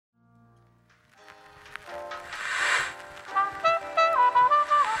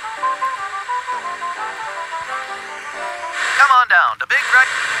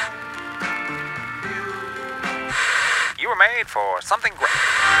for something great.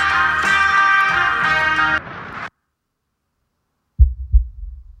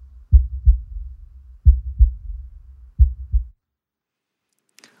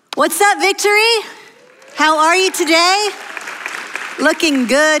 What's up, Victory? How are you today? Looking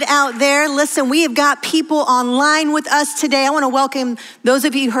good out there. Listen, we have got people online with us today. I want to welcome those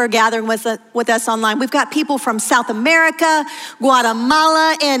of you who are gathering with us online. We've got people from South America,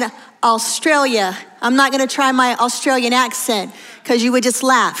 Guatemala, and Australia. I'm not going to try my Australian accent because you would just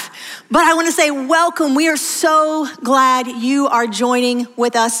laugh. But I want to say welcome. We are so glad you are joining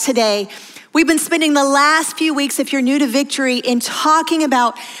with us today. We've been spending the last few weeks, if you're new to Victory, in talking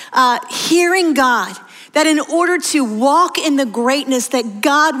about hearing God. That in order to walk in the greatness that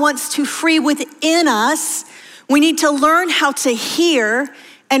God wants to free within us, we need to learn how to hear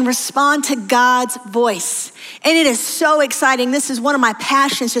and respond to God's voice. And it is so exciting. This is one of my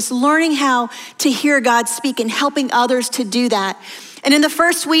passions, just learning how to hear God speak and helping others to do that. And in the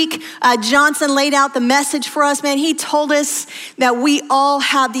first week, Johnson laid out the message for us, man. He told us that we all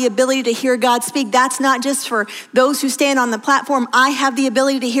have the ability to hear God speak. That's not just for those who stand on the platform. I have the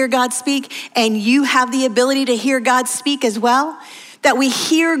ability to hear God speak, and you have the ability to hear God speak as well. That we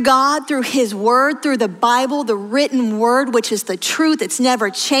hear God through his word, through the Bible, the written word, which is the truth. It's never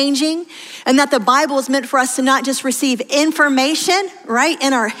changing. And that the Bible is meant for us to not just receive information, right,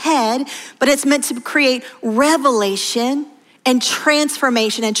 in our head, but it's meant to create revelation and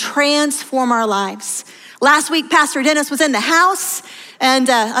transformation and transform our lives. Last week, Pastor Dennis was in the house, and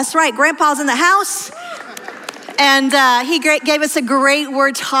that's right, Grandpa's in the house. And he gave us a great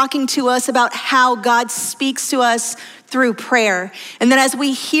word talking to us about how God speaks to us through prayer. And then as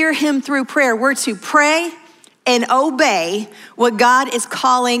we hear him through prayer, we're to pray and obey what God is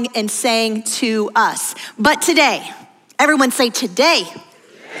calling and saying to us. But today, everyone say today.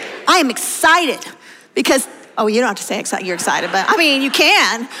 I am excited because oh, you don't have to say excited, you're excited, but I mean, you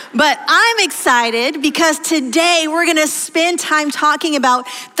can. But I'm excited because today we're gonna spend time talking about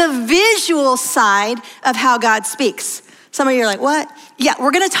the visual side of how God speaks. Some of you are like, what? Yeah,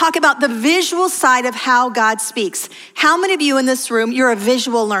 we're gonna talk about the visual side of how God speaks. How many of you in this room, you're a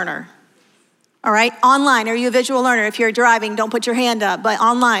visual learner? All right, online, are you a visual learner? If you're driving, don't put your hand up, but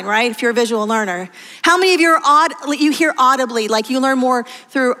online, right? If you're a visual learner. How many of you you hear audibly, like you learn more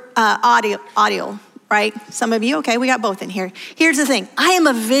through audio? Right? Some of you, okay, we got both in here. Here's the thing, I am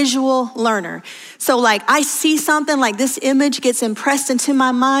a visual learner. So like I see something, like this image gets impressed into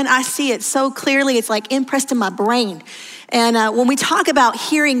my mind. I see it so clearly, it's like impressed in my brain. And when we talk about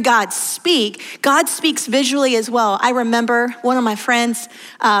hearing God speak, God speaks visually as well. I remember one of my friends,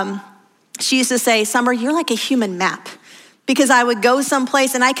 she used to say, Summer, you're like a human map. Because I would go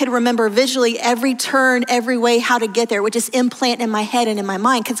someplace and I could remember visually every turn, every way, how to get there, which is implant in my head and in my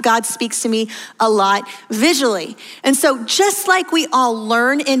mind, because God speaks to me a lot visually. And so just like we all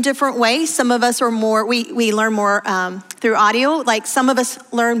learn in different ways, some of us are more, we learn more through audio, like some of us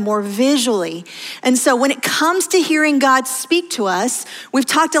learn more visually. And so when it comes to hearing God speak to us, we've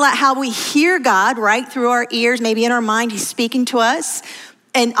talked a lot how we hear God, right, through our ears, maybe in our mind, he's speaking to us.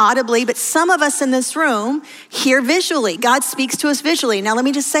 And audibly, but some of us in this room hear visually. God speaks to us visually. Now, let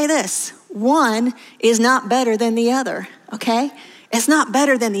me just say this. One is not better than the other, okay? It's not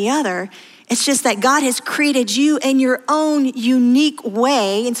better than the other. It's just that God has created you in your own unique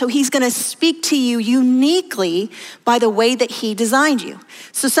way, and so he's gonna speak to you uniquely by the way that he designed you.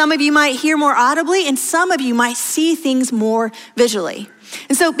 So some of you might hear more audibly, and some of you might see things more visually.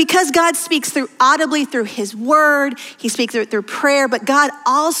 And so because God speaks audibly through his word, he speaks through prayer, but God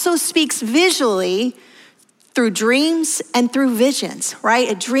also speaks visually through dreams and through visions, right?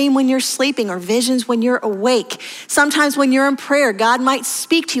 A dream when you're sleeping or visions when you're awake. Sometimes when you're in prayer, God might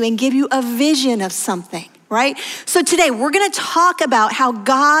speak to you and give you a vision of something, right? So today we're gonna talk about how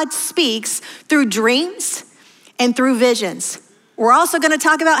God speaks through dreams and through visions. We're also gonna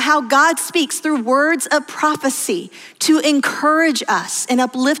talk about how God speaks through words of prophecy to encourage us and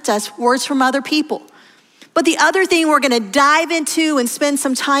uplift us, words from other people. But the other thing we're gonna dive into and spend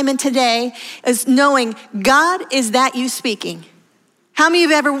some time in today is knowing, God, is that you speaking? How many of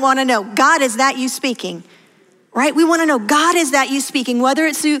you ever wanna know, God, is that you speaking? Right? We wanna know, God, is that you speaking? Whether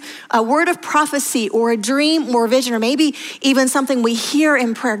it's through a word of prophecy or a dream or a vision, or maybe even something we hear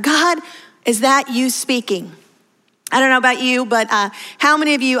in prayer. God, is that you speaking? I don't know about you, but how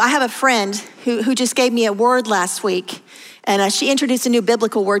many of you, I have a friend who just gave me a word last week, and she introduced a new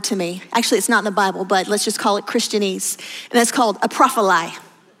biblical word to me. Actually, it's not in the Bible, but let's just call it Christianese, and it's called a prophecy.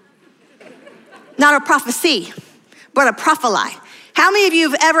 Not a prophecy, but a prophecy. How many of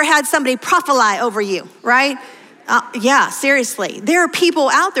you have ever had somebody prophesy over you, right? Yeah, seriously. There are people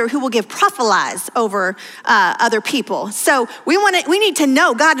out there who will give prophelies over other people. So we need to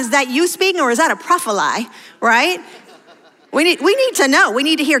know, God, is that you speaking or is that a prophely, right? We need to know. We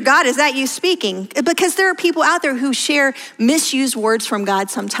need to hear, God, is that you speaking? Because there are people out there who share misused words from God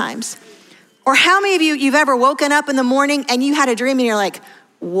sometimes. Or how many of you've ever woken up in the morning and you had a dream and you're like,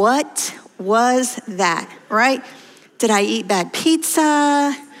 what was that, right? Did I eat bad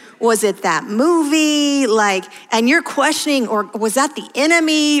pizza? Was it that movie? And you're questioning, or was that the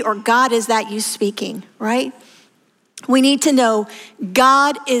enemy? Or God, is that you speaking, right? We need to know,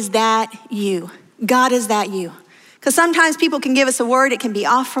 God, is that you? God, is that you? Because sometimes people can give us a word, it can be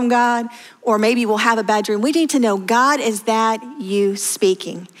off from God, or maybe we'll have a bad dream. We need to know, God, is that you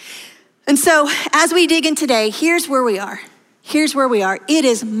speaking? And so as we dig in today, here's where we are. Here's where we are. It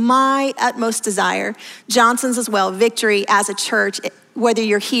is my utmost desire, Johnson's as well, Victory as a church, whether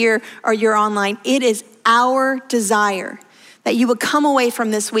you're here or you're online, it is our desire that you would come away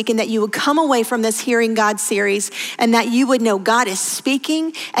from this week and that you would come away from this Hearing God series and that you would know God is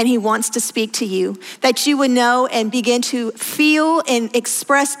speaking and he wants to speak to you. That you would know and begin to feel and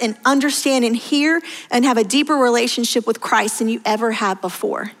express and understand and hear and have a deeper relationship with Christ than you ever have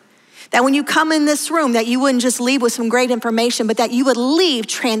before. That when you come in this room, that you wouldn't just leave with some great information, but that you would leave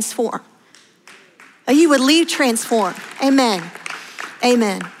transformed. That you would leave transformed. Amen.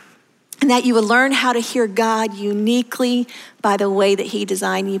 Amen. And that you would learn how to hear God uniquely by the way that he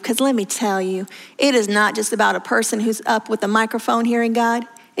designed you. Because let me tell you, it is not just about a person who's up with a microphone hearing God.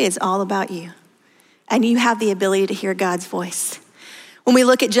 It is all about you. And you have the ability to hear God's voice. When we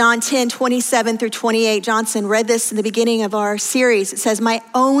look at John 10, 27 through 28, Johnson read this in the beginning of our series. It says, my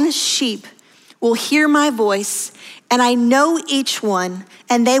own sheep will hear my voice, and I know each one,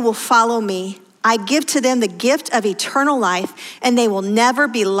 and they will follow me. I give to them the gift of eternal life, and they will never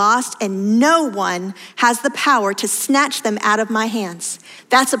be lost, and no one has the power to snatch them out of my hands.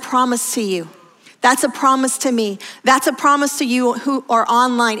 That's a promise to you. That's a promise to me. That's a promise to you who are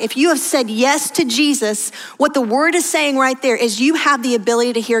online. If you have said yes to Jesus, what the word is saying right there is you have the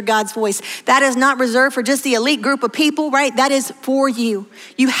ability to hear God's voice. That is not reserved for just the elite group of people, right? That is for you.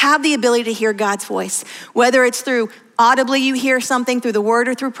 You have the ability to hear God's voice, whether it's through audibly you hear something through the word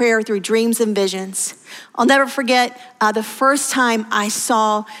or through prayer, or through dreams and visions. I'll never forget the first time I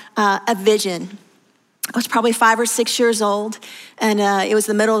saw a vision. I was probably 5 or 6 years old, and it was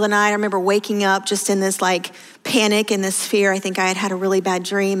the middle of the night. I remember waking up just in this panic and this fear. I think I had had a really bad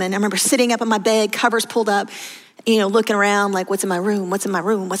dream, and I remember sitting up in my bed, covers pulled up, looking around what's in my room, what's in my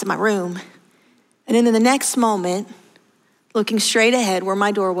room, what's in my room? And then in the next moment, looking straight ahead where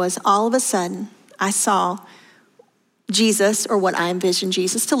my door was, all of a sudden, I saw Jesus, or what I envisioned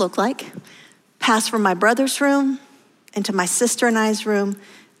Jesus to look like, pass from my brother's room into my sister and I's room,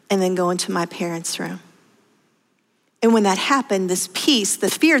 and then go into my parents' room. And when that happened, this peace, the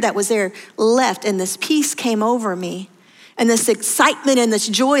fear that was there left, and this peace came over me. And this excitement and this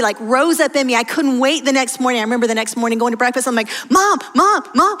joy rose up in me. I couldn't wait the next morning. I remember the next morning going to breakfast. I'm like, Mom,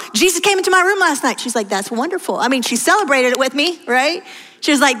 Jesus came into my room last night. She's like, that's wonderful. I mean, she celebrated it with me, right?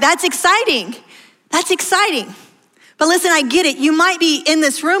 She was like, that's exciting. That's exciting. But listen, I get it. You might be in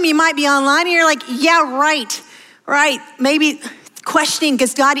this room, you might be online, and you're like, yeah, right. Maybe questioning,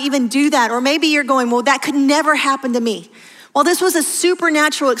 does God even do that? Or maybe you're going, well, that could never happen to me. Well, this was a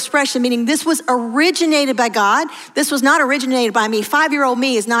supernatural expression, meaning this was originated by God. This was not originated by me. 5-year-old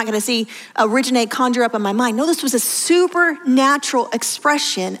me is not gonna see conjure up in my mind. No, this was a supernatural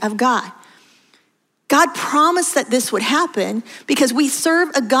expression of God. God promised that this would happen because we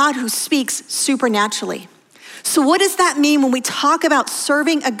serve a God who speaks supernaturally. So what does that mean when we talk about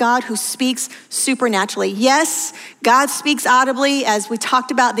serving a God who speaks supernaturally? Yes, God speaks audibly, as we talked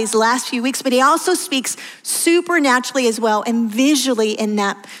about these last few weeks, but he also speaks supernaturally as well and visually in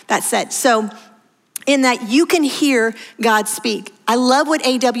that set. So in that you can hear God speak. I love what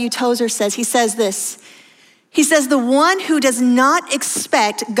A.W. Tozer says. He says this. He says, the one who does not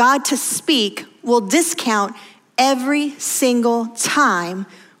expect God to speak will discount every single time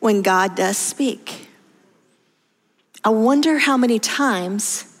when God does speak. I wonder how many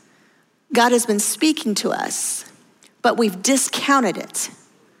times God has been speaking to us, but we've discounted it.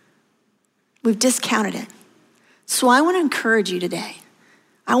 We've discounted it. So I want to encourage you today.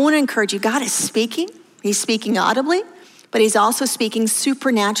 I want to encourage you. God is speaking. He's speaking audibly, but he's also speaking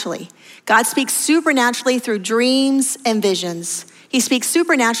supernaturally. God speaks supernaturally through dreams and visions. He speaks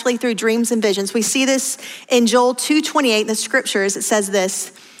supernaturally through dreams and visions. We see this in Joel 2:28 in the scriptures. It says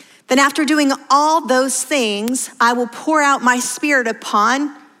this, then after doing all those things, I will pour out my spirit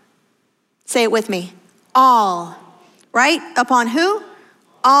upon, say it with me, all, right? Upon who?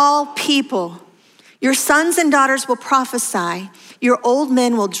 All people. Your sons and daughters will prophesy. Your old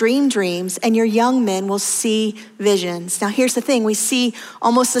men will dream dreams, and your young men will see visions. Now, here's the thing. We see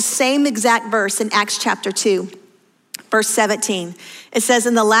almost the same exact verse in Acts chapter 2, verse 17. It says,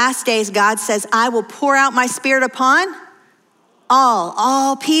 in the last days, God says, I will pour out my spirit upon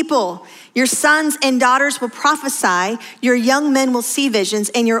all people. Your sons and daughters will prophesy, your young men will see visions,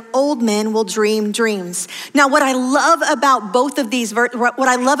 and your old men will dream dreams. Now, what I love about both of these, what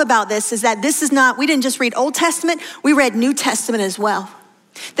I love about this is that this is not, we didn't just read Old Testament, we read New Testament as well.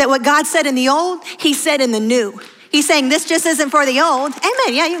 That what God said in the old, he said in the new. He's saying this just isn't for the old.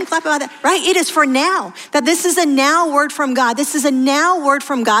 Amen, yeah, you can clap about that, right? It is for now. That this is a now word from God. This is a now word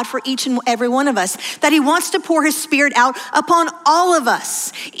from God for each and every one of us. That he wants to pour his spirit out upon all of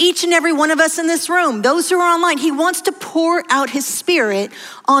us. Each and every one of us in this room. Those who are online, he wants to pour out his spirit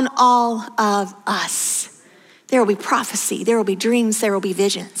on all of us. There will be prophecy, there will be dreams, there will be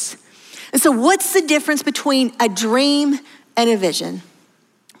visions. And so what's the difference between a dream and a vision?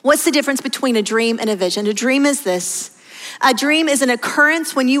 What's the difference between a dream and a vision? A dream is this. A dream is an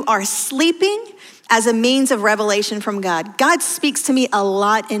occurrence when you are sleeping as a means of revelation from God. God speaks to me a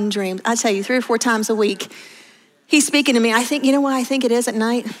lot in dreams. I tell you, 3 or 4 times a week, he's speaking to me. I think, you know why I think it is at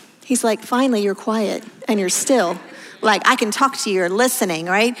night? He's like, finally, you're quiet and you're still. Like, I can talk to you, you're listening,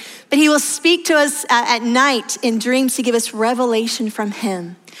 right? But he will speak to us at night in dreams to give us revelation from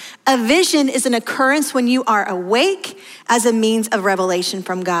him. A vision is an occurrence when you are awake as a means of revelation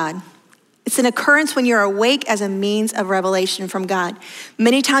from God. It's an occurrence when you're awake as a means of revelation from God.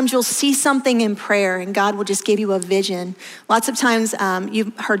 Many times you'll see something in prayer and God will just give you a vision. Lots of times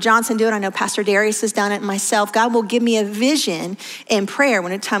you've heard Johnson do it. I know Pastor Darius has done it, and myself. God will give me a vision in prayer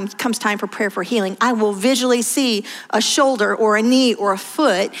when it comes time for prayer for healing. I will visually see a shoulder or a knee or a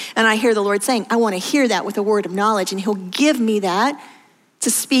foot, and I hear the Lord saying, I want to hear that with a word of knowledge, and he'll give me that to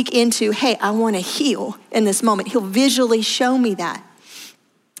speak into, hey, I want to heal in this moment. He'll visually show me that.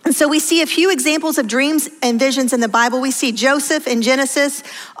 And so we see a few examples of dreams and visions in the Bible. We see Joseph in Genesis,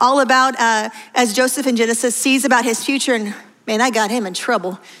 all about, as Joseph in Genesis sees about his future, and man, that got him in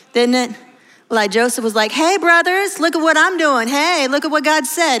trouble, didn't it? Like Joseph was like, hey brothers, look at what I'm doing. Hey, look at what God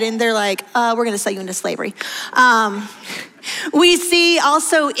said. And they're like, we're gonna sell you into slavery. We see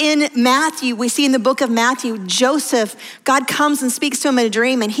also in Matthew, we see in the book of Matthew, Joseph, God comes and speaks to him in a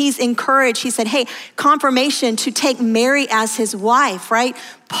dream and he's encouraged. He said, hey, confirmation to take Mary as his wife, right?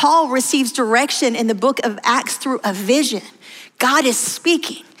 Paul receives direction in the book of Acts through a vision. God is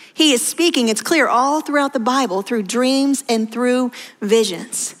speaking. He is speaking. It's clear all throughout the Bible through dreams and through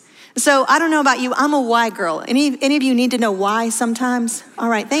visions. So I don't know about you, I'm a why girl. Any of you need to know why sometimes? All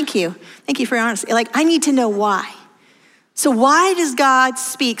right, thank you. Thank you for your honesty. Like, I need to know why. So why does God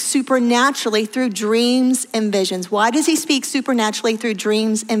speak supernaturally through dreams and visions? Why does he speak supernaturally through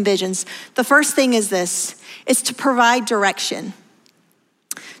dreams and visions? The first thing is this, it's to provide direction.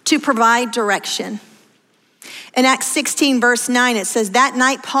 To provide direction. In Acts 16, verse 9, it says, that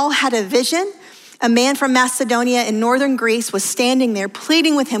night Paul had a vision. A man from Macedonia in northern Greece was standing there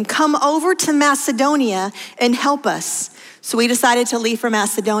pleading with him, come over to Macedonia and help us. So we decided to leave for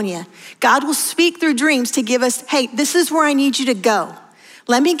Macedonia. God will speak through dreams to give us, hey, this is where I need you to go.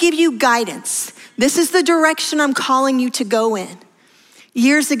 Let me give you guidance. This is the direction I'm calling you to go in.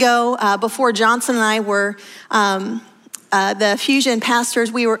 Years ago, before Johnson and I were the Fusion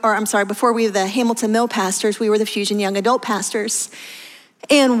pastors, before we were the Hamilton Mill pastors, we were the Fusion Young Adult pastors.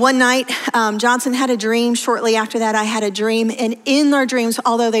 And one night, Johnson had a dream. Shortly after that, I had a dream. And in our dreams,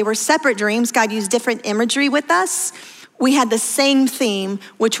 although they were separate dreams, God used different imagery with us. We had the same theme,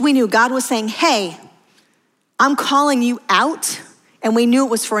 which we knew God was saying, hey, I'm calling you out. And we knew it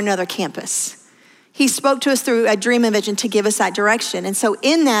was for another campus. He spoke to us through a dream and vision to give us that direction. And so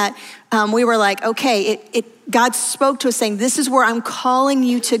in that, we were like, okay, God spoke to us saying, this is where I'm calling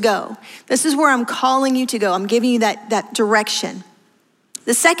you to go. This is where I'm calling you to go. I'm giving you that direction.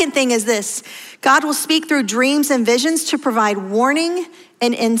 The second thing is this, God will speak through dreams and visions to provide warning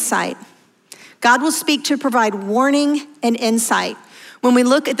and insight. God will speak to provide warning and insight. When we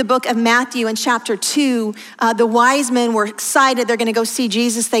look at the book of Matthew in chapter 2, the wise men were excited. They're gonna go see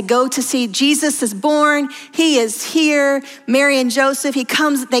Jesus. They go to see Jesus is born. He is here. Mary and Joseph,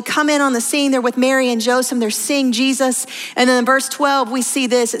 they come in on the scene. They're with Mary and Joseph. They're seeing Jesus. And then in verse 12, we see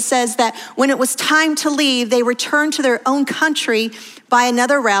this. It says that when it was time to leave, they returned to their own country by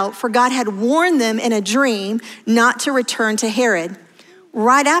another route, for God had warned them in a dream not to return to Herod.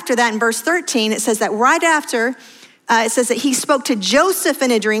 Right after that, in verse 13, it says that right after, it says that he spoke to Joseph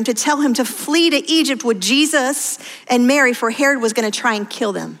in a dream to tell him to flee to Egypt with Jesus and Mary, for Herod was gonna try and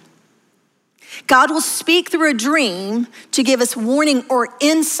kill them. God will speak through a dream to give us warning or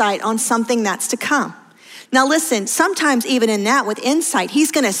insight on something that's to come. Now listen, sometimes even in that with insight,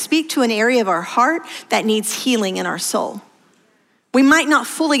 he's gonna speak to an area of our heart that needs healing in our soul. We might not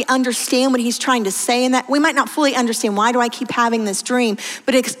fully understand what he's trying to say in that. We might not fully understand, why do I keep having this dream?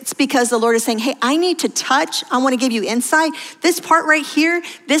 But it's because the Lord is saying, hey, I need to touch. I want to give you insight. This part right here,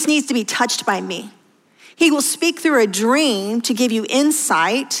 this needs to be touched by me. He will speak through a dream to give you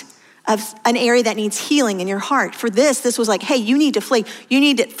insight of an area that needs healing in your heart. For this was like, hey, you need to flee. You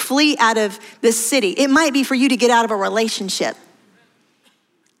need to flee out of this city. It might be for you to get out of a relationship.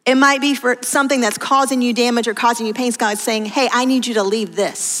 It might be for something that's causing you damage or causing you pain. God's saying, hey, I need you to leave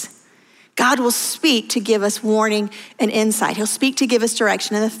this. God will speak to give us warning and insight. He'll speak to give us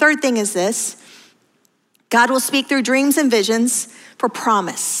direction. And the third thing is this: God will speak through dreams and visions for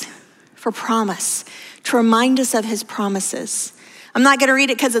promise, to remind us of his promises. I'm not gonna read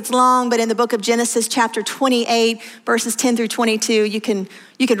it because it's long, but in the book of Genesis chapter 28, verses 10 through 22, you can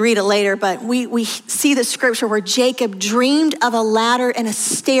read it later, but we see the scripture where Jacob dreamed of a ladder and a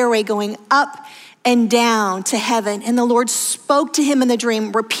stairway going up and down to heaven. And the Lord spoke to him in the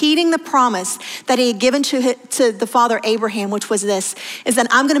dream, repeating the promise that he had given to the father Abraham, which was this, is that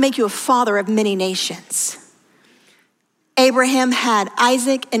I'm gonna make you a father of many nations. Abraham had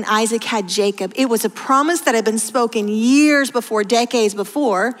Isaac and Isaac had Jacob. It was a promise that had been spoken years before, decades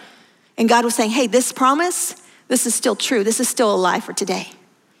before. And God was saying, hey, this promise, this is still true. This is still alive for today.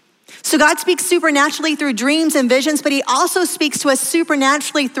 So God speaks supernaturally through dreams and visions, but he also speaks to us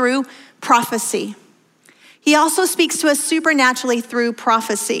supernaturally through prophecy. He also speaks to us supernaturally through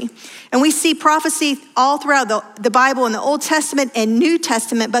prophecy. And we see prophecy all throughout the Bible in the Old Testament and New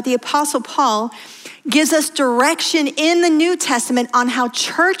Testament, but the Apostle Paul gives us direction in the New Testament on how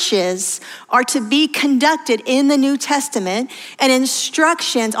churches are to be conducted in the New Testament, and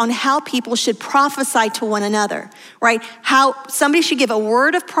instructions on how people should prophesy to one another, right? How somebody should give a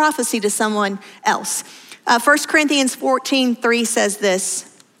word of prophecy to someone else. 1 Corinthians 14:3 says this: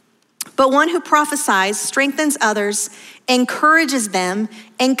 but one who prophesies strengthens others, encourages them,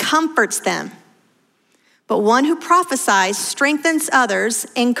 and comforts them. But one who prophesies strengthens others,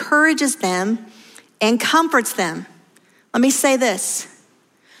 encourages them, and comforts them. Let me say this: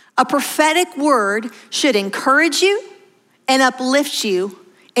 a prophetic word should encourage you and uplift you.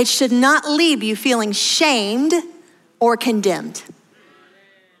 It should not leave you feeling shamed or condemned.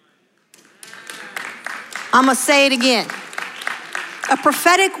 I'm gonna say it again. A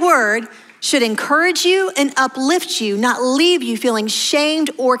prophetic word should encourage you and uplift you, not leave you feeling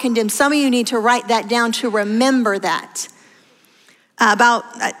shamed or condemned. Some of you need to write that down to remember that. About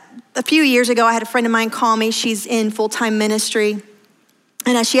a few years ago, I had a friend of mine call me. She's in full-time ministry,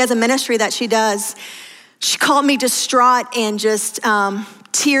 and she has a ministry that she does. She called me distraught and just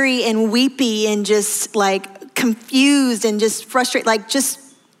teary and weepy and just like confused and just frustrated,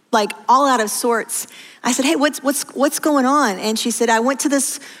 like all out of sorts. I said, hey, what's going on? And she said, I went to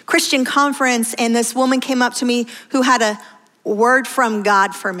this Christian conference and this woman came up to me who had a word from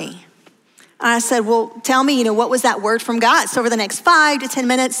God for me. And I said, well, tell me, what was that word from God? So over the next 5 to 10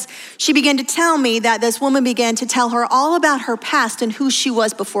 minutes, she began to tell me that this woman began to tell her all about her past and who she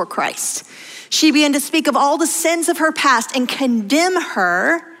was before Christ. She began to speak of all the sins of her past and condemn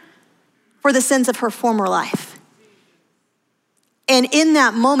her for the sins of her former life. And in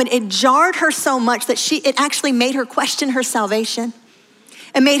that moment, it jarred her so much that it actually made her question her salvation.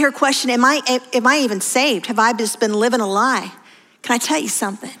 It made her question, am I even saved? Have I just been living a lie? Can I tell you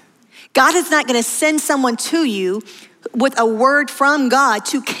something? God is not gonna send someone to you with a word from God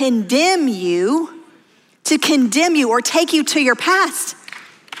to condemn you or take you to your past.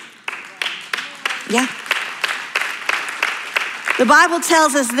 Yeah. The Bible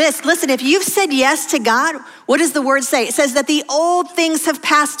tells us this. Listen, if you've said yes to God, what does the word say? It says that the old things have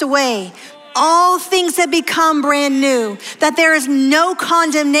passed away. All things have become brand new, that there is no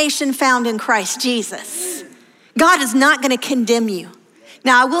condemnation found in Christ Jesus. God is not gonna condemn you.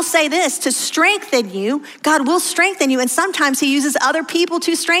 Now, I will say this, to strengthen you, God will strengthen you, and sometimes he uses other people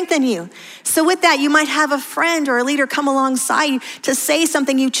to strengthen you. So with that, you might have a friend or a leader come alongside you to say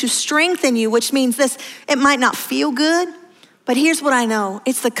something to strengthen you, which means this: it might not feel good, but here's what I know.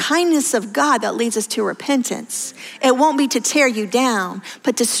 It's the kindness of God that leads us to repentance. It won't be to tear you down,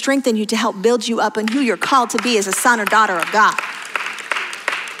 but to strengthen you, to help build you up in who you're called to be as a son or daughter of God.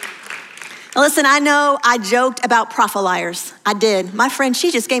 Now listen, I know I joked about propheliers. I did. My friend,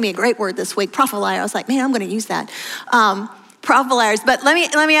 she just gave me a great word this week, prophelier. I was like, man, I'm gonna use that. Propheliers. But let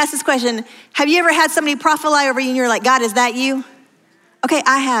me ask this question. Have you ever had somebody prophely over you and you're like, God, is that you? Okay,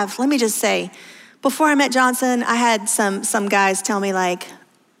 I have. Let me just say, before I met Johnson, I had some guys tell me like,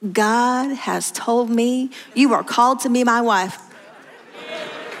 God has told me you are called to be my wife.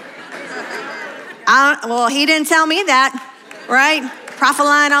 Well, he didn't tell me that, right? Prophet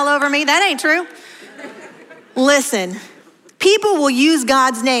lying all over me. That ain't true. Listen, people will use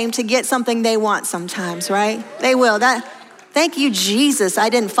God's name to get something they want sometimes, right? They will. Thank you, Jesus. I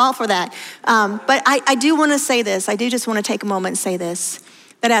didn't fall for that. But I do want to say this. I do just want to take a moment and say this,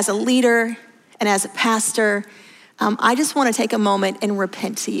 that as a leader and as a pastor, I just want to take a moment and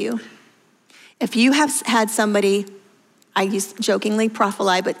repent to you. If you have had somebody, I use jokingly prophet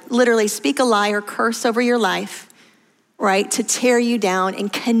lie, but literally speak a lie or curse over your life, right, to tear you down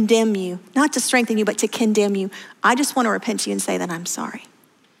and condemn you, not to strengthen you, but to condemn you, I just want to repent to you and say that I'm sorry.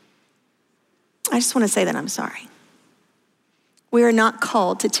 I just want to say that I'm sorry. We are not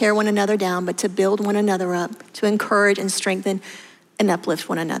called to tear one another down, but to build one another up, to encourage and strengthen and uplift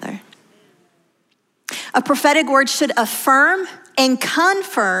one another. A prophetic word should affirm and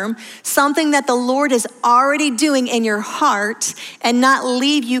confirm something that the Lord is already doing in your heart and not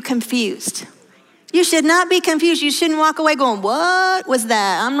leave you confused. You should not be confused. You shouldn't walk away going, what was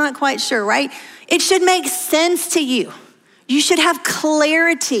that? I'm not quite sure, right? It should make sense to you. You should have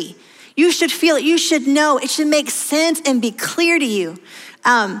clarity. You should feel it. You should know. It should make sense and be clear to you.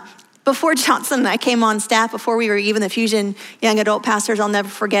 Before Johnson and I came on staff, before we were even the Fusion Young Adult Pastors, I'll never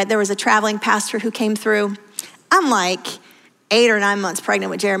forget, there was a traveling pastor who came through. I'm like 8 or 9 months pregnant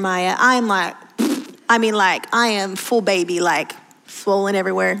with Jeremiah. I am full baby, like swollen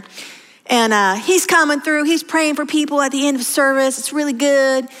everywhere. And he's coming through. He's praying for people at the end of service. It's really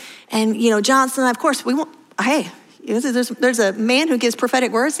good. And, Johnson, of course, there's a man who gives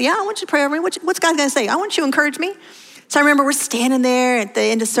prophetic words. Yeah, I want you to pray over me. What's God going to say? I want you to encourage me. So I remember we're standing there at the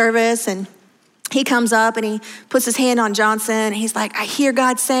end of service, and he comes up and he puts his hand on Johnson. And he's like, I hear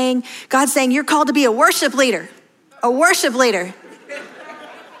God saying, you're called to be a worship leader. A worship leader.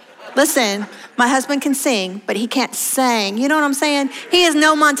 Listen, my husband can sing, but he can't sing. You know what I'm saying? He is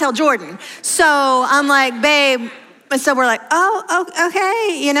no Montel Jordan. So I'm like, babe. And so we're like, oh,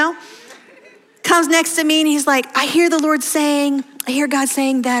 okay, Comes next to me and he's like, I hear God saying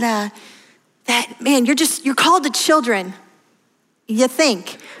that man, you're called to children. You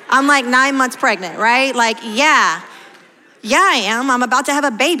think. I'm like 9 months pregnant, right? Like, yeah, I am. I'm about to have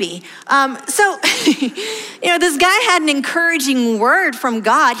a baby. So this guy had an encouraging word from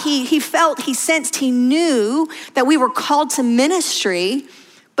God. He sensed, he knew that we were called to ministry,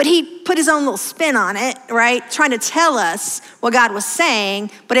 but he put his own little spin on it, right? Trying to tell us what God was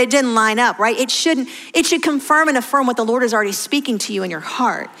saying, but it didn't line up, right? It should confirm and affirm what the Lord is already speaking to you in your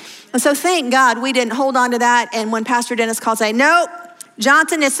heart. And so thank God we didn't hold on to that. And when Pastor Dennis called, say, nope,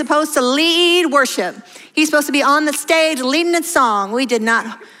 Johnson is supposed to lead worship. He's supposed to be on the stage leading a song. We did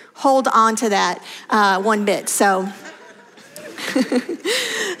not hold on to that one bit. So,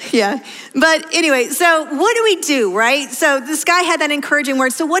 yeah. But anyway, so what do we do, right? So this guy had that encouraging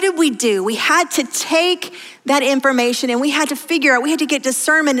word. So what did we do? We had to take that information and we had to figure out, we had to get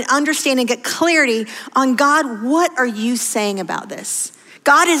discernment and understand and get clarity on God, what are you saying about this?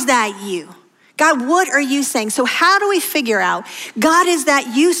 God, is that you? God, what are you saying? So how do we figure out, God, is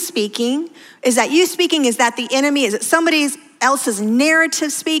that you speaking? Is that you speaking? Is that the enemy? Is it somebody else's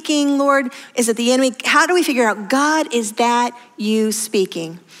narrative speaking, Lord? Is it the enemy? How do we figure out, God, is that you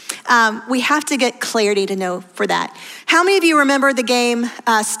speaking? We have to get clarity to know for that. How many of you remember the game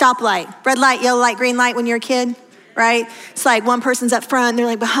stoplight? Red light, yellow light, green light when you're a kid? Right? It's like one person's up front and they're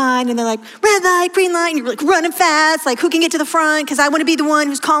like behind and they're like, red light, green light, and you're like running fast, like who can get to the front? Because I want to be the one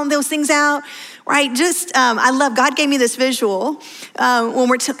who's calling those things out, right? I love, God gave me this visual when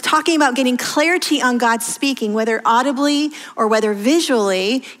we're talking about getting clarity on God speaking, whether audibly or whether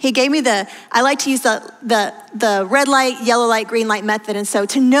visually. He gave me I like to use the red light, yellow light, green light method. And so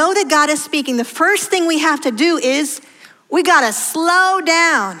to know that God is speaking, the first thing we have to do is we got to slow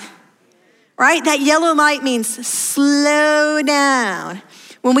down. Right? That yellow light means slow down.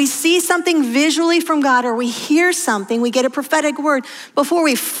 When we see something visually from God or we hear something, we get a prophetic word, before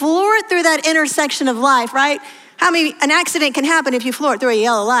we floor it through that intersection of life, right? An accident can happen if you floor it through a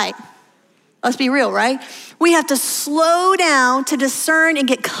yellow light. Let's be real, right? We have to slow down to discern and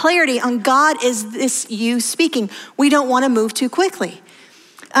get clarity on, God, is this you speaking? We don't want to move too quickly.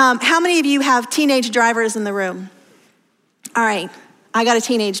 How many of you have teenage drivers in the room? All right. I got a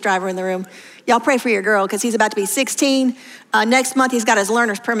teenage driver in the room. Y'all pray for your girl because he's about to be 16. Next month, he's got his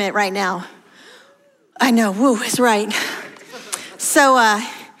learner's permit right now. I know, woo, it's right. So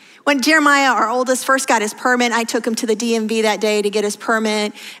when Jeremiah, our oldest, first got his permit, I took him to the DMV that day to get his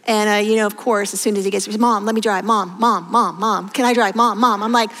permit. And of course, as soon as he gets, Mom, let me drive. Mom, can I drive? Mom.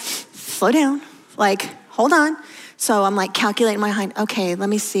 I'm like, slow down, like, hold on. So I'm like calculating in my mind, okay, let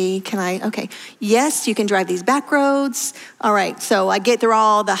me see, okay. Yes, you can drive these back roads. All right, so I get through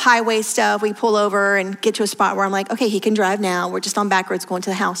all the highway stuff. We pull over and get to a spot where I'm like, okay, he can drive now. We're just on back roads going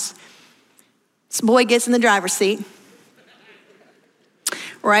to the house. This boy gets in the driver's seat,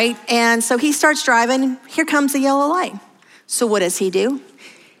 right? And so he starts driving. Here comes the yellow light. So what does he do?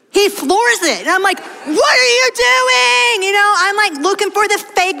 He floors it. And I'm like, what are you doing? I'm like looking for the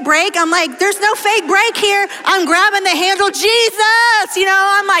fake brake. I'm like, there's no fake brake here. I'm grabbing the handle, Jesus.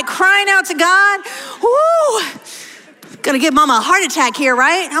 I'm like crying out to God. Woo, gonna give mama a heart attack here,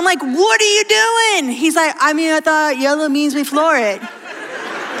 right? I'm like, what are you doing? He's like, I thought yellow means we floor it.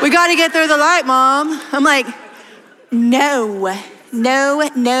 We gotta get through the light, Mom. I'm like, no.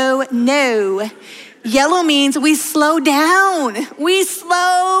 Yellow means we slow down. We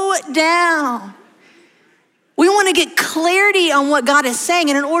slow down. We want to get clarity on what God is saying.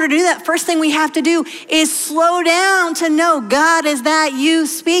 And in order to do that, first thing we have to do is slow down to know, God, is that you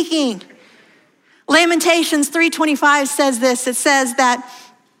speaking? Lamentations 3:25 says this. It says that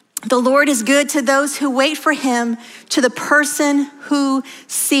the Lord is good to those who wait for him, to the person who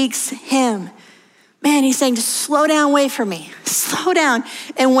seeks him. Man, he's saying, just slow down, wait for me. Slow down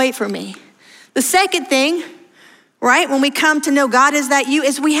and wait for me. The second thing, right, when we come to know God is that you,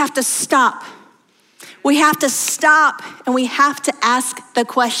 is we have to stop. We have to stop and we have to ask the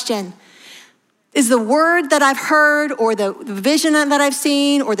question, is the word that I've heard or the vision that I've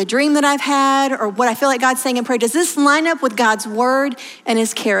seen or the dream that I've had or what I feel like God's saying in prayer, does this line up with God's word and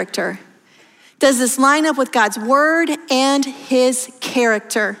his character? Does this line up with God's word and his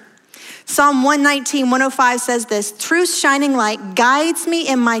character? Psalm 119, 105 says this, truth's shining light guides me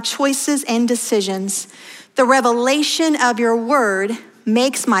in my choices and decisions. The revelation of your word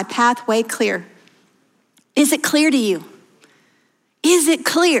makes my pathway clear. Is it clear to you? Is it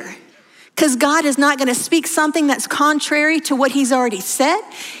clear? Because God is not gonna speak something that's contrary to what he's already said.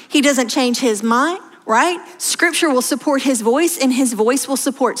 He doesn't change his mind, right? Scripture will support his voice and his voice will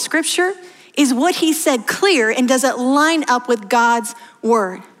support scripture. Is what he said clear and does it line up with God's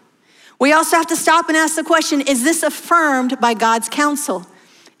word? We also have to stop and ask the question, is this affirmed by God's counsel?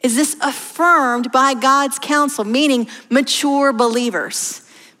 Is this affirmed by God's counsel? Meaning mature believers.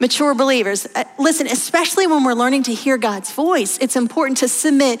 Mature believers. Listen, especially when we're learning to hear God's voice, it's important to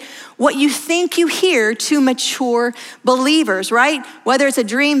submit what you think you hear to mature believers, right? Whether it's a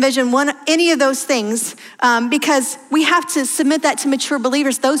dream, vision, any of those things, because we have to submit that to mature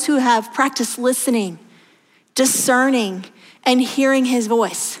believers, those who have practiced listening, discerning, and hearing his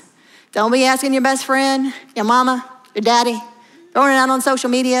voice. Don't be asking your best friend, your mama, your daddy, throwing it out on social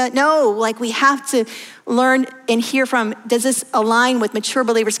media. No, we have to learn and hear from, does this align with mature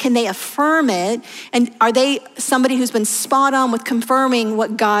believers? Can they affirm it? And are they somebody who's been spot on with confirming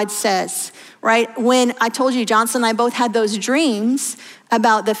what God says, right? When I told you, Johnson and I both had those dreams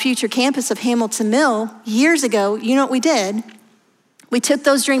about the future campus of Hamilton Mill years ago, you know what we did? We took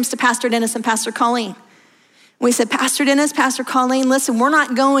those dreams to Pastor Dennis and Pastor Colleen. We said, Pastor Dennis, Pastor Colleen, listen, we're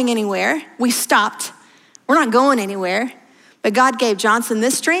not going anywhere. We stopped. We're not going anywhere. But God gave Johnson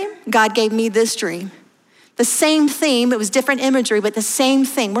this dream. God gave me this dream. The same theme, it was different imagery, but the same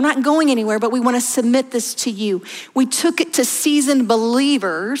thing. We're not going anywhere, but we want to submit this to you. We took it to seasoned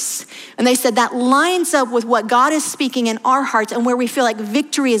believers, and they said that lines up with what God is speaking in our hearts and where we feel like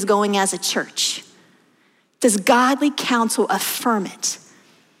victory is going as a church. Does godly counsel affirm it?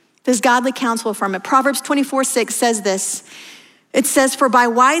 Does godly counsel affirm it? Proverbs 24:6 says this. It says, for by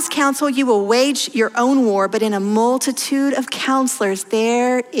wise counsel you will wage your own war, but in a multitude of counselors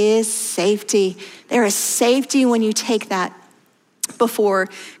there is safety. There is safety when you take that before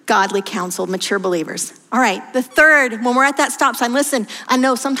godly counsel, mature believers. All right, the third, when we're at that stop sign, listen, I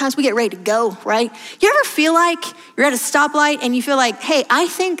know sometimes we get ready to go, right? You ever feel like you're at a stoplight and you feel like, hey, I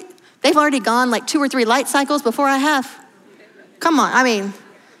think they've already gone 2 or 3 light cycles before I have? Come on,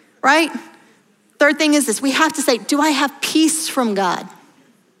 right? Third thing is this, we have to say, do I have peace from God?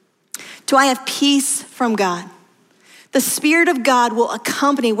 Do I have peace from God? The Spirit of God will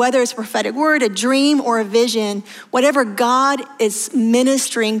accompany, whether it's a prophetic word, a dream, or a vision, whatever God is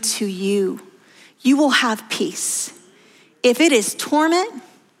ministering to you, you will have peace. If it is torment,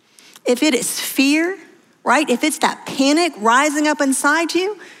 if it is fear, right? If it's that panic rising up inside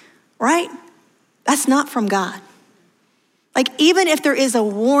you, right? That's not from God. Even if there is a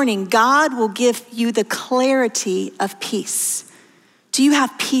warning, God will give you the clarity of peace. Do you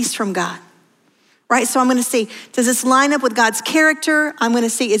have peace from God? Right, so I'm gonna see, does this line up with God's character? I'm gonna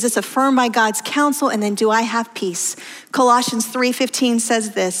see, is this affirmed by God's counsel? And then do I have peace? Colossians 3:15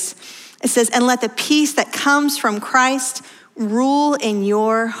 says this. It says, and let the peace that comes from Christ rule in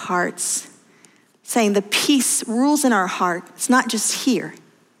your hearts. saying the peace rules in our heart. It's not just here,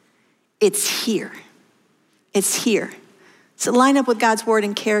 it's here. It's here. So line up with God's word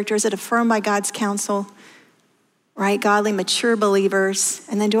and character. Is it affirmed by God's counsel? Right? Godly, mature believers.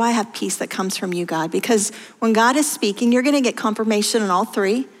 And then do I have peace that comes from you, God? Because when God is speaking, you're going to get confirmation on all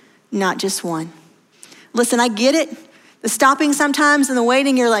three, not just one. Listen, I get it. The stopping sometimes and the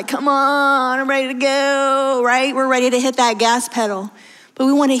waiting, you're like, come on, I'm ready to go, right? We're ready to hit that gas pedal. But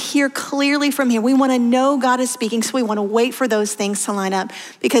we want to hear clearly from him. We want to know God is speaking, so we want to wait for those things to line up.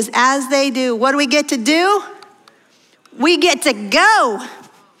 Because as they do, what do we get to do? We get to go.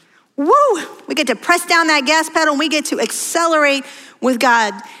 Woo! We get to press down that gas pedal and we get to accelerate with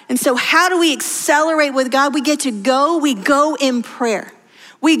God. And so how do we accelerate with God? We get to go. We go in prayer.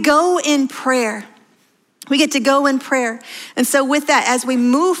 We go in prayer. We get to go in prayer. And so with that, as we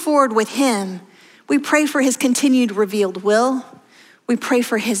move forward with him, we pray for his continued revealed will. We pray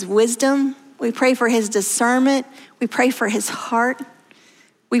for his wisdom. We pray for his discernment. We pray for his heart.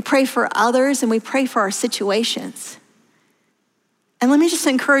 We pray for others and we pray for our situations. And let me just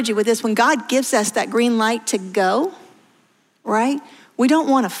encourage you with this. When God gives us that green light to go, right? We don't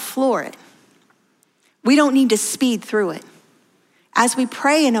want to floor it. We don't need to speed through it. As we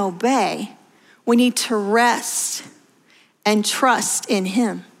pray and obey, we need to rest and trust in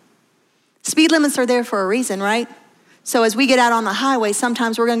him. Speed limits are there for a reason, right? So as we get out on the highway,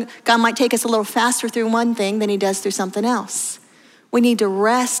 sometimes God might take us a little faster through one thing than he does through something else. We need to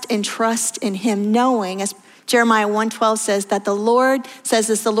rest and trust in him, knowing, as Jeremiah 1:12 says, that the Lord says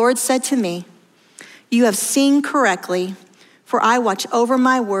this, the Lord said to me, you have seen correctly, for I watch over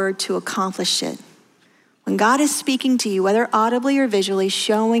my word to accomplish it. When God is speaking to you, whether audibly or visually,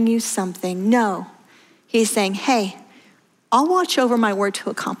 showing you something, no, he's saying, hey, I'll watch over my word to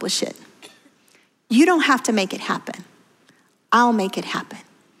accomplish it. You don't have to make it happen. I'll make it happen.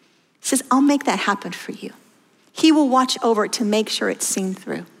 He says, I'll make that happen for you. He will watch over it to make sure it's seen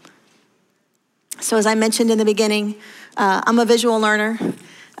through. So as I mentioned in the beginning, I'm a visual learner.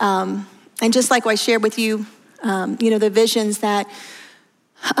 And just like I shared with you, the visions that,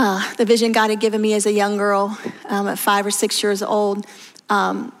 the vision God had given me as a young girl at 5 or 6 years old,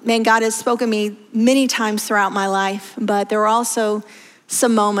 man, God has spoken to me many times throughout my life, but there were also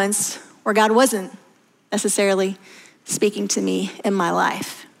some moments where God wasn't necessarily speaking to me in my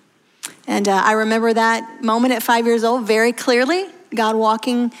life. And I remember that moment at 5 years old very clearly, God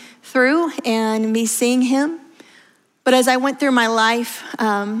walking through and me seeing him. But as I went through my life,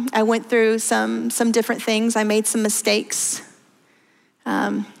 I went through some different things. I made some mistakes.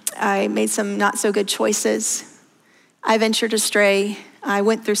 I made some not so good choices. I ventured astray. I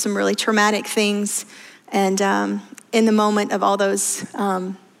went through some really traumatic things. And in the moment of all those,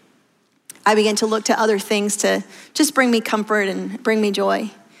 I began to look to other things to just bring me comfort and bring me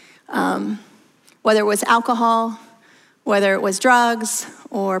joy. Whether it was alcohol, whether it was drugs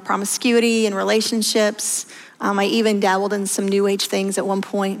or promiscuity and relationships. I even dabbled in some new age things at one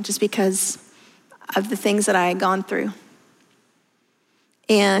point just because of the things that I had gone through.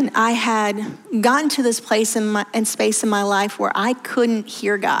 And I had gotten to this place and space in my life where I couldn't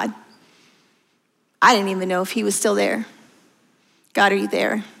hear God. I didn't even know if he was still there. God, are you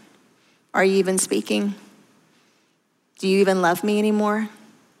there? Are you even speaking? Do you even love me anymore?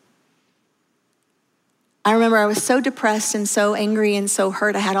 I remember I was so depressed and so angry and so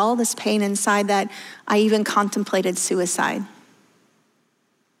hurt. I had all this pain inside that I even contemplated suicide.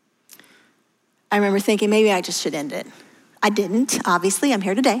 I remember thinking maybe I just should end it. I didn't, obviously, I'm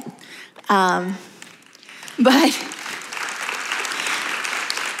here today. But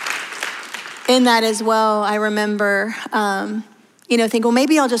in that as well, I remember, thinking, well,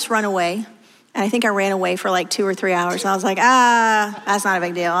 maybe I'll just run away. And I think I ran away for like 2 or 3 hours. And I was like, that's not a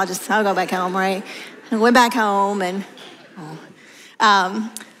big deal. I'll go back home, right? I went back home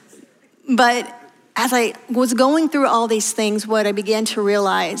but as I was going through all these things, what I began to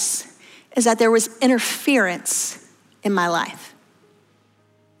realize is that there was interference in my life.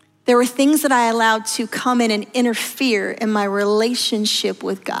 There were things that I allowed to come in and interfere in my relationship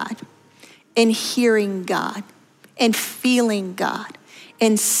with God, in hearing God, in feeling God,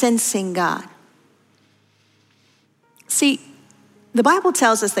 in sensing God. See, the Bible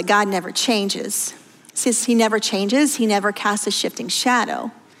tells us that God never changes. It says he never changes, he never casts a shifting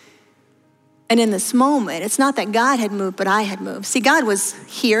shadow. And in this moment, it's not that God had moved, but I had moved. See, God was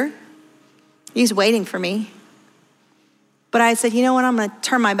here. He was waiting for me. But I said, you know what, I'm gonna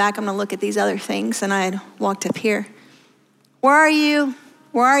turn my back, I'm gonna look at these other things. And I had walked up here. Where are you?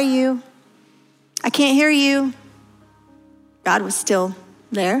 Where are you? I can't hear you. God was still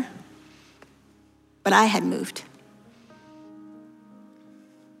there, but I had moved.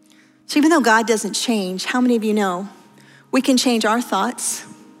 So even though God doesn't change, how many of you know we can change our thoughts?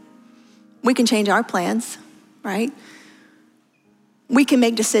 We can change our plans, right? We can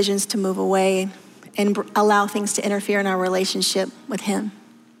make decisions to move away and allow things to interfere in our relationship with him.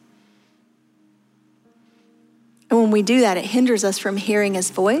 And when we do that, it hinders us from hearing his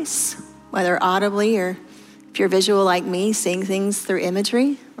voice, whether audibly or if you're visual like me, seeing things through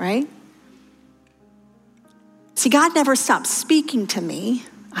imagery, right? See, God never stopped speaking to me.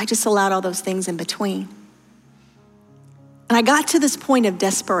 I just allowed all those things in between. And I got to this point of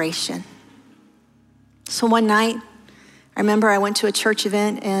desperation. So one night, I remember I went to a church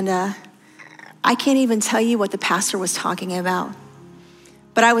event, and I can't even tell you what the pastor was talking about.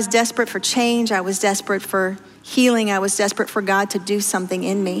 But I was desperate for change. I was desperate for healing. I was desperate for God to do something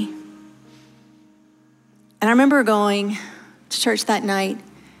in me. And I remember going to church that night,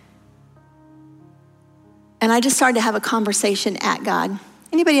 and I just started to have a conversation at God.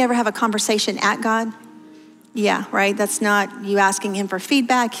 Anybody ever have a conversation at God? Yeah, right? That's not you asking him for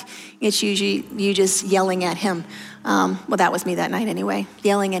feedback. It's usually you just yelling at him. Well, that was me that night anyway,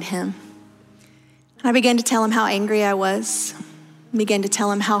 yelling at him. And I began to tell him how angry I was. Began to tell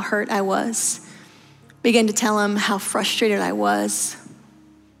him how hurt I was. Began to tell him how frustrated I was.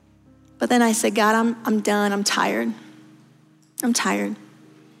 But then I said, God, I'm done. I'm tired. I'm tired.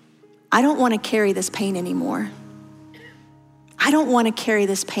 I don't want to carry this pain anymore. I don't want to carry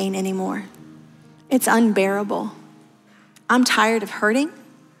this pain anymore. It's unbearable. I'm tired of hurting.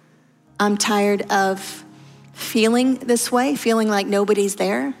 I'm tired of feeling this way, feeling like nobody's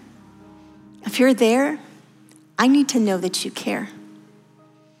there. If you're there, I need to know that you care.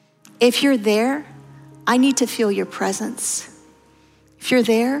 If you're there, I need to feel your presence. If you're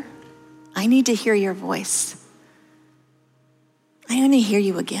there, I need to hear your voice. I want to hear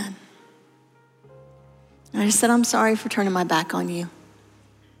you again. And I just said, I'm sorry for turning my back on you.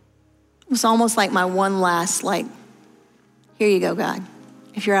 It was almost like my one last, here you go, God,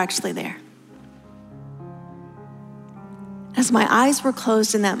 if you're actually there. As my eyes were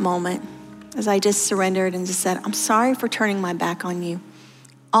closed in that moment, as I just surrendered and just said, I'm sorry for turning my back on you,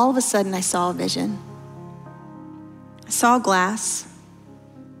 all of a sudden I saw a vision. I saw a glass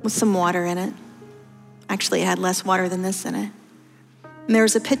with some water in it. Actually, it had less water than this in it. And there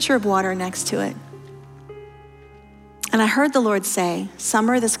was a pitcher of water next to it. And I heard the Lord say,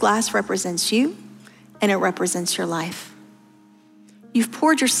 Summer, this glass represents you and it represents your life. You've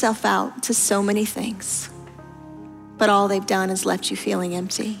poured yourself out to so many things, but all they've done is left you feeling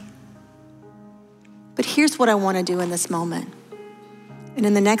empty. But here's what I want to do in this moment. And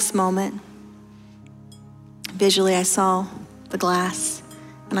in the next moment, visually I saw the glass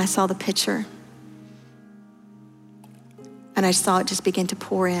and I saw the pitcher. And I saw it just begin to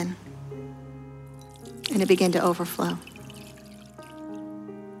pour in. And it began to overflow.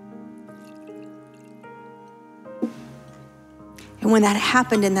 And when that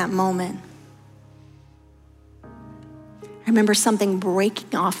happened in that moment, I remember something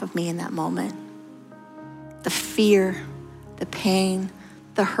breaking off of me in that moment. The fear, the pain,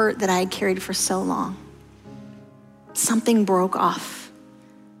 the hurt that I had carried for so long. Something broke off.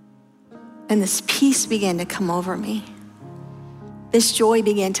 And this peace began to come over me. This joy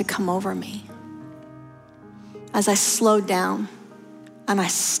began to come over me. As I slowed down and I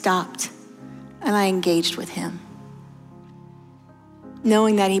stopped and I engaged with him,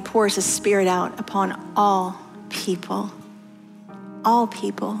 knowing that he pours his spirit out upon all people, all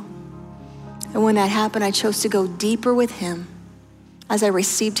people. And when that happened, I chose to go deeper with him as I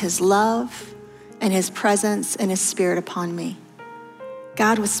received his love and his presence and his spirit upon me.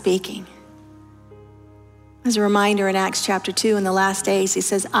 God was speaking. As a reminder, in Acts chapter 2, in the last days, he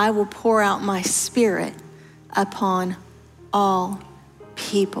says, I will pour out my spirit upon all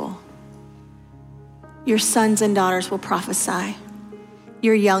people. Your sons and daughters will prophesy.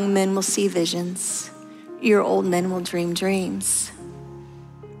 Your young men will see visions. Your old men will dream dreams.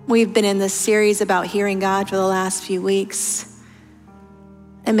 We've been in this series about hearing God for the last few weeks.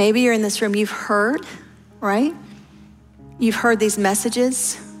 And maybe you're in this room, you've heard, right? You've heard these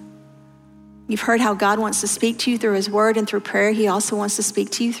messages. You've heard how God wants to speak to you through his word and through prayer. He also wants to speak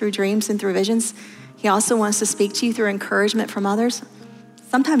to you through dreams and through visions. He also wants to speak to you through encouragement from others.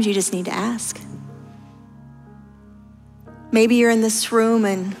 Sometimes you just need to ask. Maybe you're in this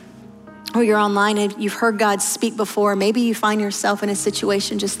room or you're online and you've heard God speak before. Maybe you find yourself in a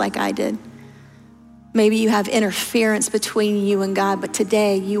situation just like I did. Maybe you have interference between you and God, but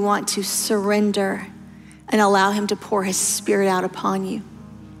today you want to surrender and allow him to pour his spirit out upon you.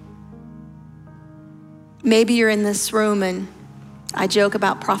 Maybe you're in this room and I joke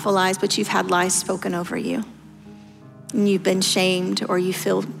about prophet lies, but you've had lies spoken over you. and you've been shamed or you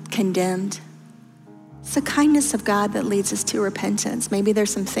feel condemned. It's the kindness of God that leads us to repentance. Maybe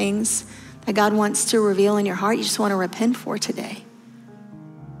there's some things that God wants to reveal in your heart you just want to repent for today.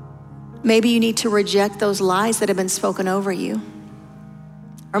 Maybe you need to reject those lies that have been spoken over you.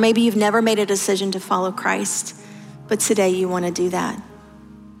 Or maybe you've never made a decision to follow Christ, but today you want to do that.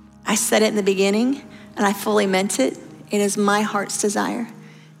 I said it in the beginning, and I fully meant it. It is my heart's desire.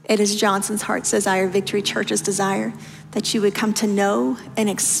 It is Johnson's heart's desire, Victory Church's desire, that you would come to know and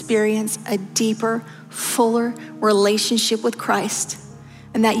experience a deeper, fuller relationship with Christ,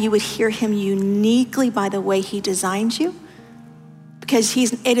 and that you would hear him uniquely by the way he designed you, because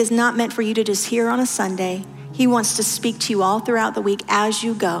it is not meant for you to just hear on a Sunday. He wants to speak to you all throughout the week as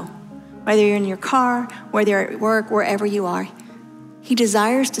you go, whether you're in your car, whether you're at work, wherever you are. He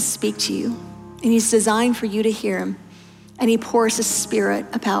desires to speak to you, and he's designed for you to hear him, and he pours his spirit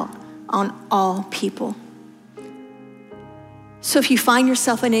on all people. So if you find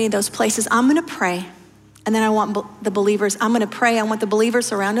yourself in any of those places, I'm gonna pray, and then I want the believers, I'm gonna pray, I want the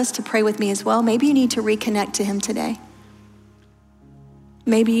believers around us to pray with me as well. Maybe you need to reconnect to him today.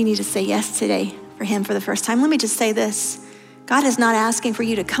 Maybe you need to say yes today for him for the first time. Let me just say this. God is not asking for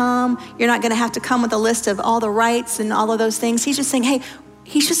you to come. You're not gonna have to come with a list of all the rights and all of those things. He's just saying, hey,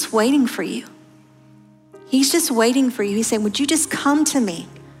 he's just waiting for you. He's just waiting for you. He's saying, would you just come to me?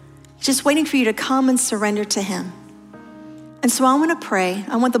 He's just waiting for you to come and surrender to him. And so I want to pray.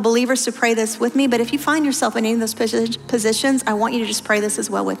 I want the believers to pray this with me, but if you find yourself in any of those positions, I want you to just pray this as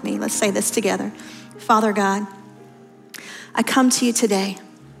well with me. Let's say this together. Father God, I come to you today,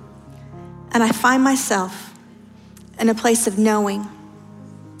 and I find myself in a place of knowing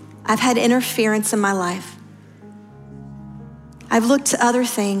I've had interference in my life. I've looked to other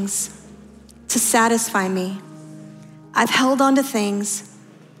things to satisfy me. I've held on to things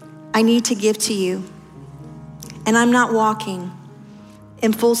I need to give to you. And I'm not walking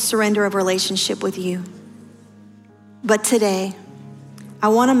in full surrender of relationship with you. But today, I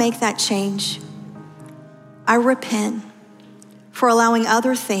want to make that change. I repent for allowing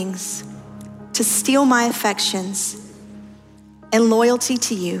other things to steal my affections and loyalty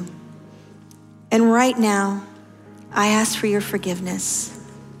to you. And right now, I ask for your forgiveness.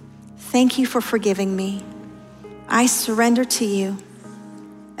 Thank you for forgiving me. I surrender to you,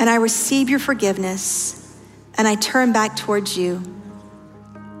 and I receive your forgiveness, and I turn back towards you.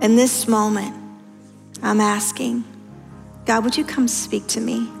 In this moment, I'm asking, God, would you come speak to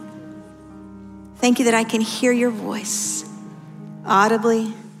me? Thank you that I can hear your voice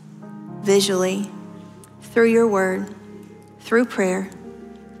audibly, visually, through your word, through prayer,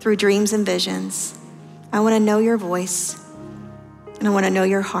 through dreams and visions. I want to know your voice, and I want to know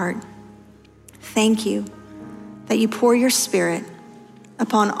your heart. Thank you that you pour your spirit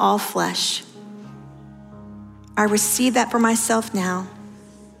upon all flesh. I receive that for myself now.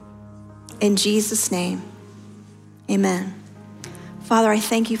 In Jesus' name, amen. Father, I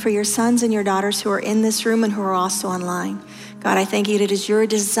thank you for your sons and your daughters who are in this room and who are also online. God, I thank you that it is your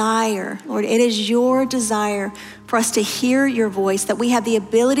desire, Lord, it is your desire for us to hear your voice, that we have the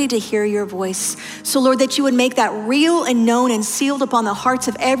ability to hear your voice. So Lord, that you would make that real and known and sealed upon the hearts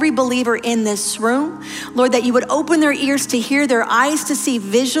of every believer in this room. Lord, that you would open their ears to hear, their eyes to see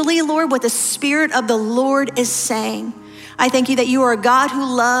visually, Lord, what the Spirit of the Lord is saying. I thank you that you are a God who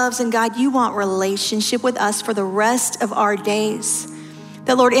loves, and God, you want relationship with us for the rest of our days.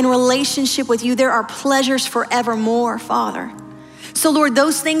 That Lord, in relationship with you, there are pleasures forevermore, Father. So Lord,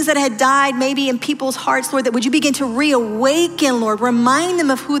 those things that had died maybe in people's hearts, Lord, that would you begin to reawaken, Lord, remind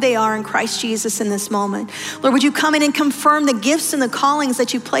them of who they are in Christ Jesus in this moment. Lord, would you come in and confirm the gifts and the callings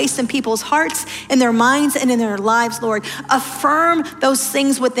that you placed in people's hearts, in their minds, and in their lives, Lord. Affirm those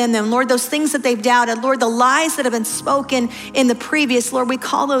things within them, Lord, those things that they've doubted. Lord, the lies that have been spoken in the previous, Lord, we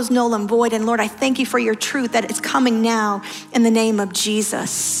call those null and void. And Lord, I thank you for your truth that it's coming now in the name of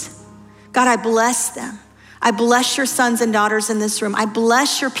Jesus. God, I bless them. I bless your sons and daughters in this room. I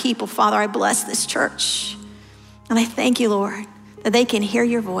bless your people, Father. I bless this church. And I thank you, Lord, that they can hear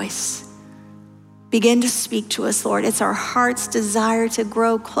your voice. Begin to speak to us, Lord. It's our heart's desire to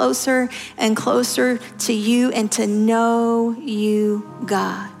grow closer and closer to you and to know you,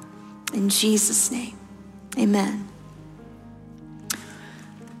 God. In Jesus' name, amen.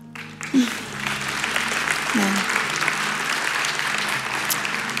 Amen.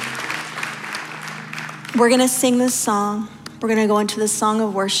 We're gonna sing this song. We're gonna go into this song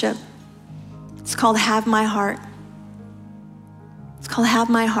of worship. It's called Have My Heart. It's called Have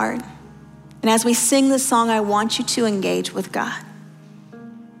My Heart. And as we sing this song, I want you to engage with God.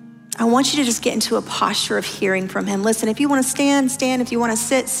 I want you to just get into a posture of hearing from him. Listen, if you wanna stand, stand. If you wanna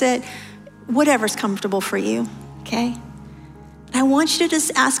sit, sit. Whatever's comfortable for you. okay? And I want you to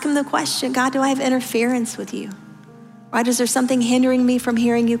just ask him the question, God, do I have interference with you? Right? Is there something hindering me from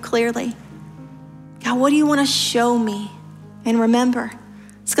hearing you clearly? God, what do you want to show me? And remember,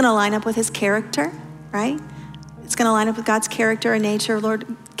 it's going to line up with his character, right? It's going to line up with God's character and nature. Lord,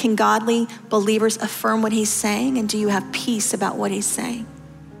 can godly believers affirm what he's saying? And do you have peace about what he's saying?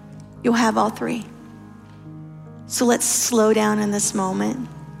 You'll have all three. So let's slow down in this moment.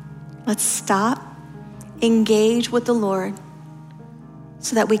 Let's stop, engage with the Lord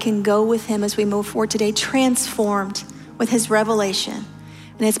so that we can go with him as we move forward today, transformed with his revelation.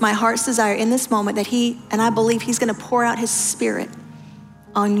 And it's my heart's desire in this moment that I believe he's going to pour out his spirit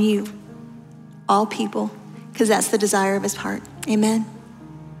on you, all people, because that's the desire of his heart. Amen.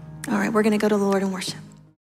 All right, we're going to go to the Lord and worship.